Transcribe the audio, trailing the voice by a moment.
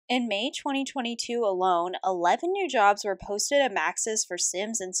In May 2022 alone, 11 new jobs were posted at Maxis for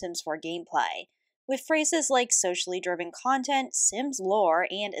Sims and Sims 4 gameplay. With phrases like socially driven content, Sims lore,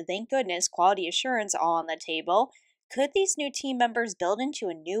 and thank goodness quality assurance all on the table, could these new team members build into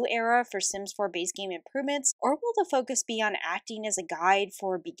a new era for Sims 4 base game improvements, or will the focus be on acting as a guide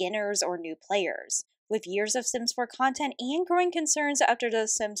for beginners or new players? With years of Sims 4 content and growing concerns after the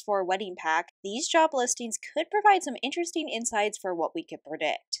Sims 4 wedding pack, these job listings could provide some interesting insights for what we could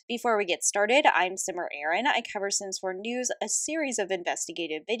predict. Before we get started, I'm Simmer Aaron. I cover Sims 4 news, a series of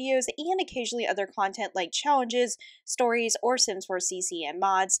investigative videos, and occasionally other content like challenges, stories, or Sims 4 CC and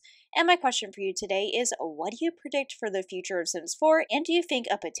mods. And my question for you today is, what do you predict for the future of Sims 4, and do you think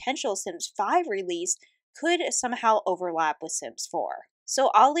a potential Sims 5 release could somehow overlap with Sims 4? So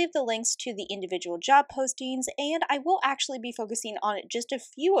I'll leave the links to the individual job postings, and I will actually be focusing on just a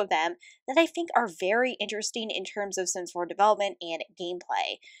few of them that I think are very interesting in terms of Sims 4 development and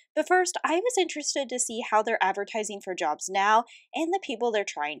gameplay. But first, I was interested to see how they're advertising for jobs now and the people they're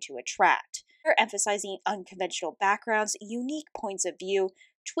trying to attract. They're emphasizing unconventional backgrounds, unique points of view,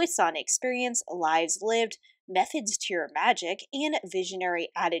 twists on experience, lives lived, methods to your magic, and visionary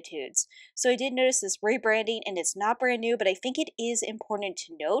attitudes. So I did notice this rebranding, and it's not brand new, but I think it is important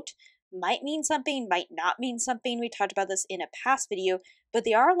to note. Might mean something, might not mean something. We talked about this in a past video, but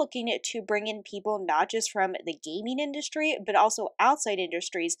they are looking to bring in people not just from the gaming industry, but also outside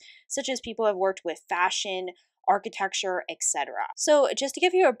industries, such as people who have worked with fashion, architecture, etc. So just to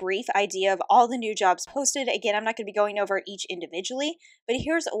give you a brief idea of all the new jobs posted, again, I'm not going to be going over each individually, but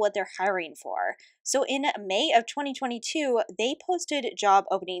here's what they're hiring for. So in May of 2022, they posted job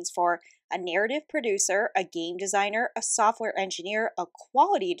openings for a narrative producer, a game designer, a software engineer, a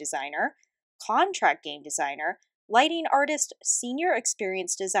quality designer, contract game designer, lighting artist, senior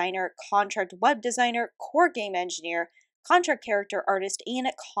experience designer, contract web designer, core game engineer, contract character artist, and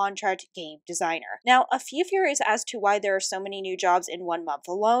contract game designer. Now, a few theories as to why there are so many new jobs in 1 month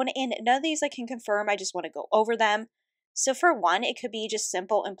alone, and none of these I can confirm, I just want to go over them. So for one, it could be just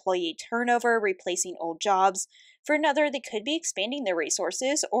simple employee turnover, replacing old jobs. For another, they could be expanding their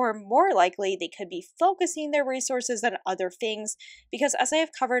resources, or more likely, they could be focusing their resources on other things, because as I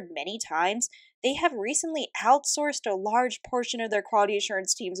have covered many times, they have recently outsourced a large portion of their quality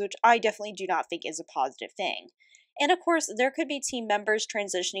assurance teams, which I definitely do not think is a positive thing. And of course, there could be team members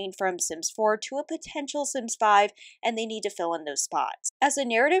transitioning from Sims 4 to a potential Sims 5, and they need to fill in those spots. As a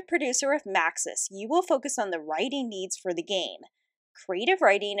narrative producer of Maxis, you will focus on the writing needs for the game. Creative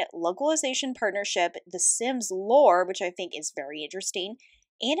writing, localization partnership, the Sims lore, which I think is very interesting,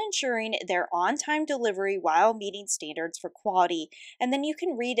 and ensuring their on-time delivery while meeting standards for quality. And then you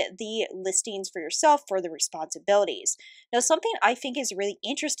can read the listings for yourself for the responsibilities. Now, something I think is really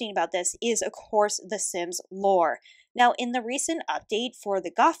interesting about this is, of course, the Sims lore. Now, in the recent update for the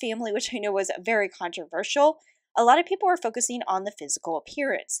Goth family, which I know was very controversial, a lot of people are focusing on the physical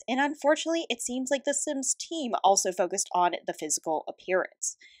appearance. And unfortunately, it seems like the Sims team also focused on the physical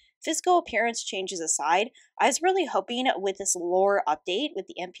appearance. Physical appearance changes aside, I was really hoping with this lore update with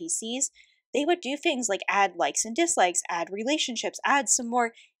the NPCs, they would do things like add likes and dislikes, add relationships, add some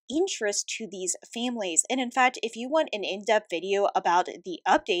more interest to these families. And in fact, if you want an in-depth video about the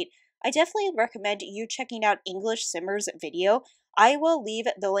update, I definitely recommend you checking out English Simmer's video. I will leave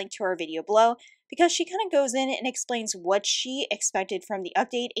the link to her video below, because she kind of goes in and explains what she expected from the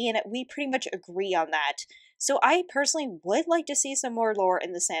update, and we pretty much agree on that. So I personally would like to see some more lore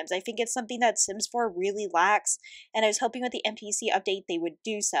in The Sims. I think it's something that Sims 4 really lacks, and I was hoping with the NPC update they would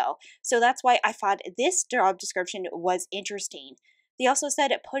do so. So that's why I thought this job description was interesting. They also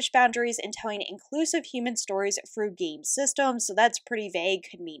said push boundaries and telling inclusive human stories through game systems, so that's pretty vague,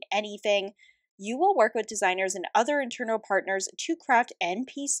 could mean anything. You will work with designers and other internal partners to craft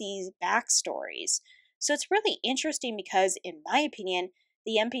NPCs' backstories. So it's really interesting because, in my opinion,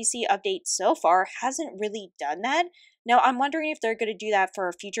 the NPC update so far hasn't really done that. Now, I'm wondering if they're going to do that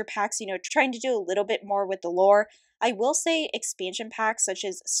for future packs, trying to do a little bit more with the lore. I will say expansion packs such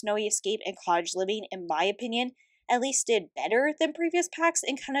as Snowy Escape and Cottage Living, in my opinion, at least did better than previous packs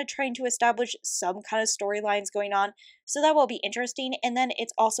in kind of trying to establish some kind of storylines going on. So that will be interesting. And then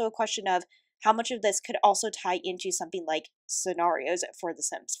it's also a question of how much of this could also tie into something like scenarios for The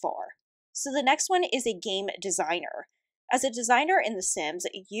Sims 4. So the next one is a game designer. As a designer in The Sims,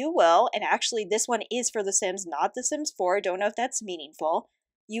 you will, and actually this one is for The Sims, not The Sims 4, don't know if that's meaningful,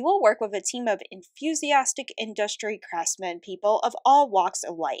 you will work with a team of enthusiastic industry craftsmen people of all walks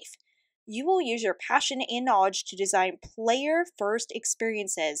of life. You will use your passion and knowledge to design player-first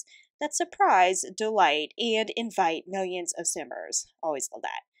experiences that surprise, delight, and invite millions of Simmers. Always love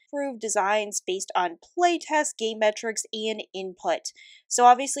that. improve designs based on playtest, game metrics, and input. So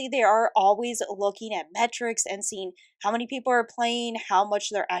obviously they are always looking at metrics and seeing how many people are playing, how much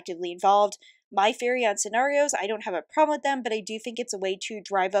they're actively involved. My theory on scenarios, I don't have a problem with them, but I do think it's a way to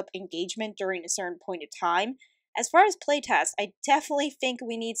drive up engagement during a certain point of time. As far as playtests, I definitely think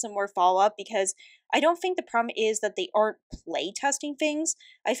we need some more follow-up because I don't think the problem is that they aren't playtesting things.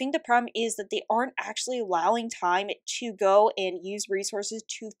 I think the problem is that they aren't actually allowing time to go and use resources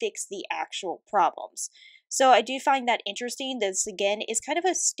to fix the actual problems. So I do find that interesting. This again is kind of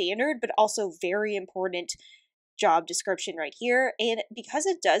a standard but also very important job description right here. And because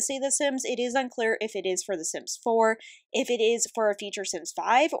it does say The Sims, it is unclear if it is for The Sims 4, if it is for a future Sims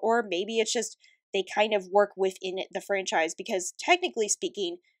 5, or maybe it's just they kind of work within the franchise because technically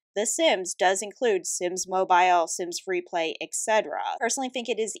speaking, The Sims does include Sims Mobile, Sims Free Play, etc. Personally think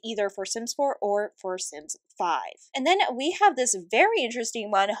it is either for Sims 4 or for Sims 5. And then we have this very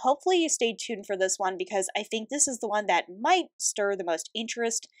interesting one. Hopefully you stay tuned for this one because I think this is the one that might stir the most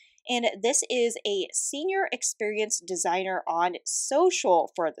interest. And this is a senior experience designer on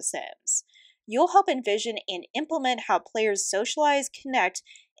social for The Sims. You'll help envision and implement how players socialize, connect,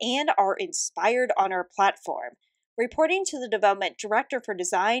 and are inspired on our platform. Reporting to the development director for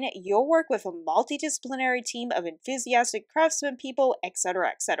design, you'll work with a multidisciplinary team of enthusiastic craftsmen people, etc.,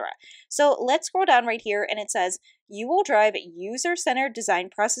 etc. So let's scroll down right here and it says, you will drive user-centered design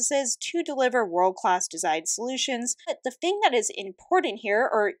processes to deliver world-class design solutions. But the thing that is important here,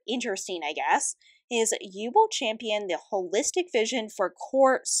 or interesting I guess, is you will champion the holistic vision for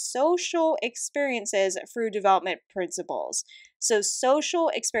core social experiences through development principles. So social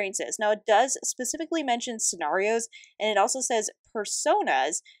experiences. Now it does specifically mention scenarios and it also says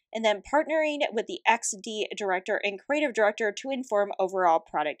personas and then partnering with the XD director and creative director to inform overall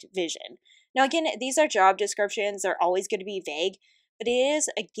product vision. Now again, these are job descriptions. They're always going to be vague, but it is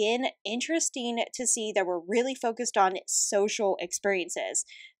again interesting to see that we're really focused on social experiences.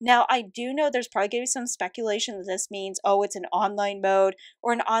 Now I do know there's probably going to be some speculation that this means, oh, it's an online mode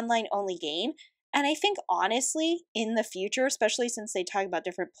or an online only game. And I think honestly, in the future, especially since they talk about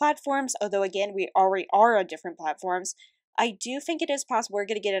different platforms, although again, we already are on different platforms, I do think it is possible we're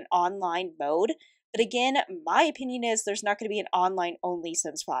going to get an online mode. But again, my opinion is there's not going to be an online only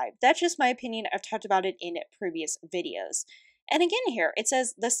Sims 5. That's just my opinion. I've talked about it in previous videos. And again here, it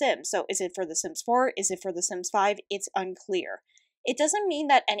says The Sims. So is it for The Sims 4? Is it for The Sims 5? It's unclear. It doesn't mean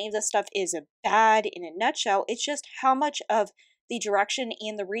that any of this stuff is bad in a nutshell. It's just how much of the direction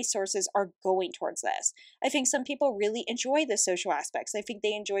and the resources are going towards this. I think some people really enjoy the social aspects. I think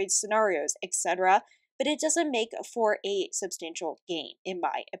they enjoyed scenarios, etc. But it doesn't make for a substantial game, in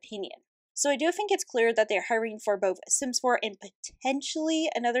my opinion. So I do think it's clear that they're hiring for both Sims 4 and potentially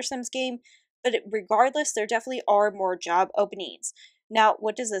another Sims game, but regardless, there definitely are more job openings. Now,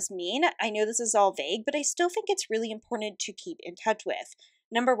 what does this mean? I know this is all vague, but I still think it's really important to keep in touch with.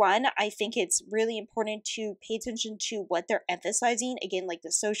 Number one, I think it's really important to pay attention to what they're emphasizing, again, like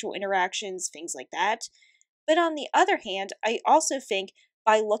the social interactions, things like that. But on the other hand, I also think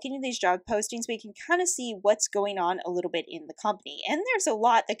by looking at these job postings, we can kind of see what's going on a little bit in the company. And there's a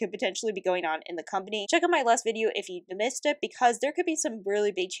lot that could potentially be going on in the company. Check out my last video if you missed it, because there could be some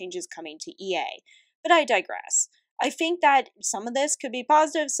really big changes coming to EA. But I digress. I think that some of this could be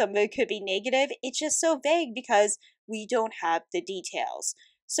positive, some of it could be negative. It's just so vague because we don't have the details.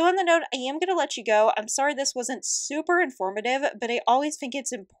 So on the note, I am going to let you go. I'm sorry this wasn't super informative, but I always think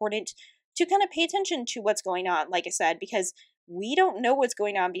it's important to kind of pay attention to what's going on, like I said, because we don't know what's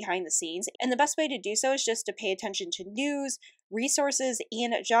going on behind the scenes. And the best way to do so is just to pay attention to news, resources,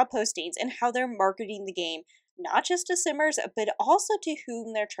 and job postings and how they're marketing the game, not just to Simmers, but also to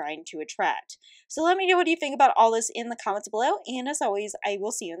whom they're trying to attract. So let me know what you think about all this in the comments below. And as always, I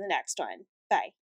will see you in the next one. Bye.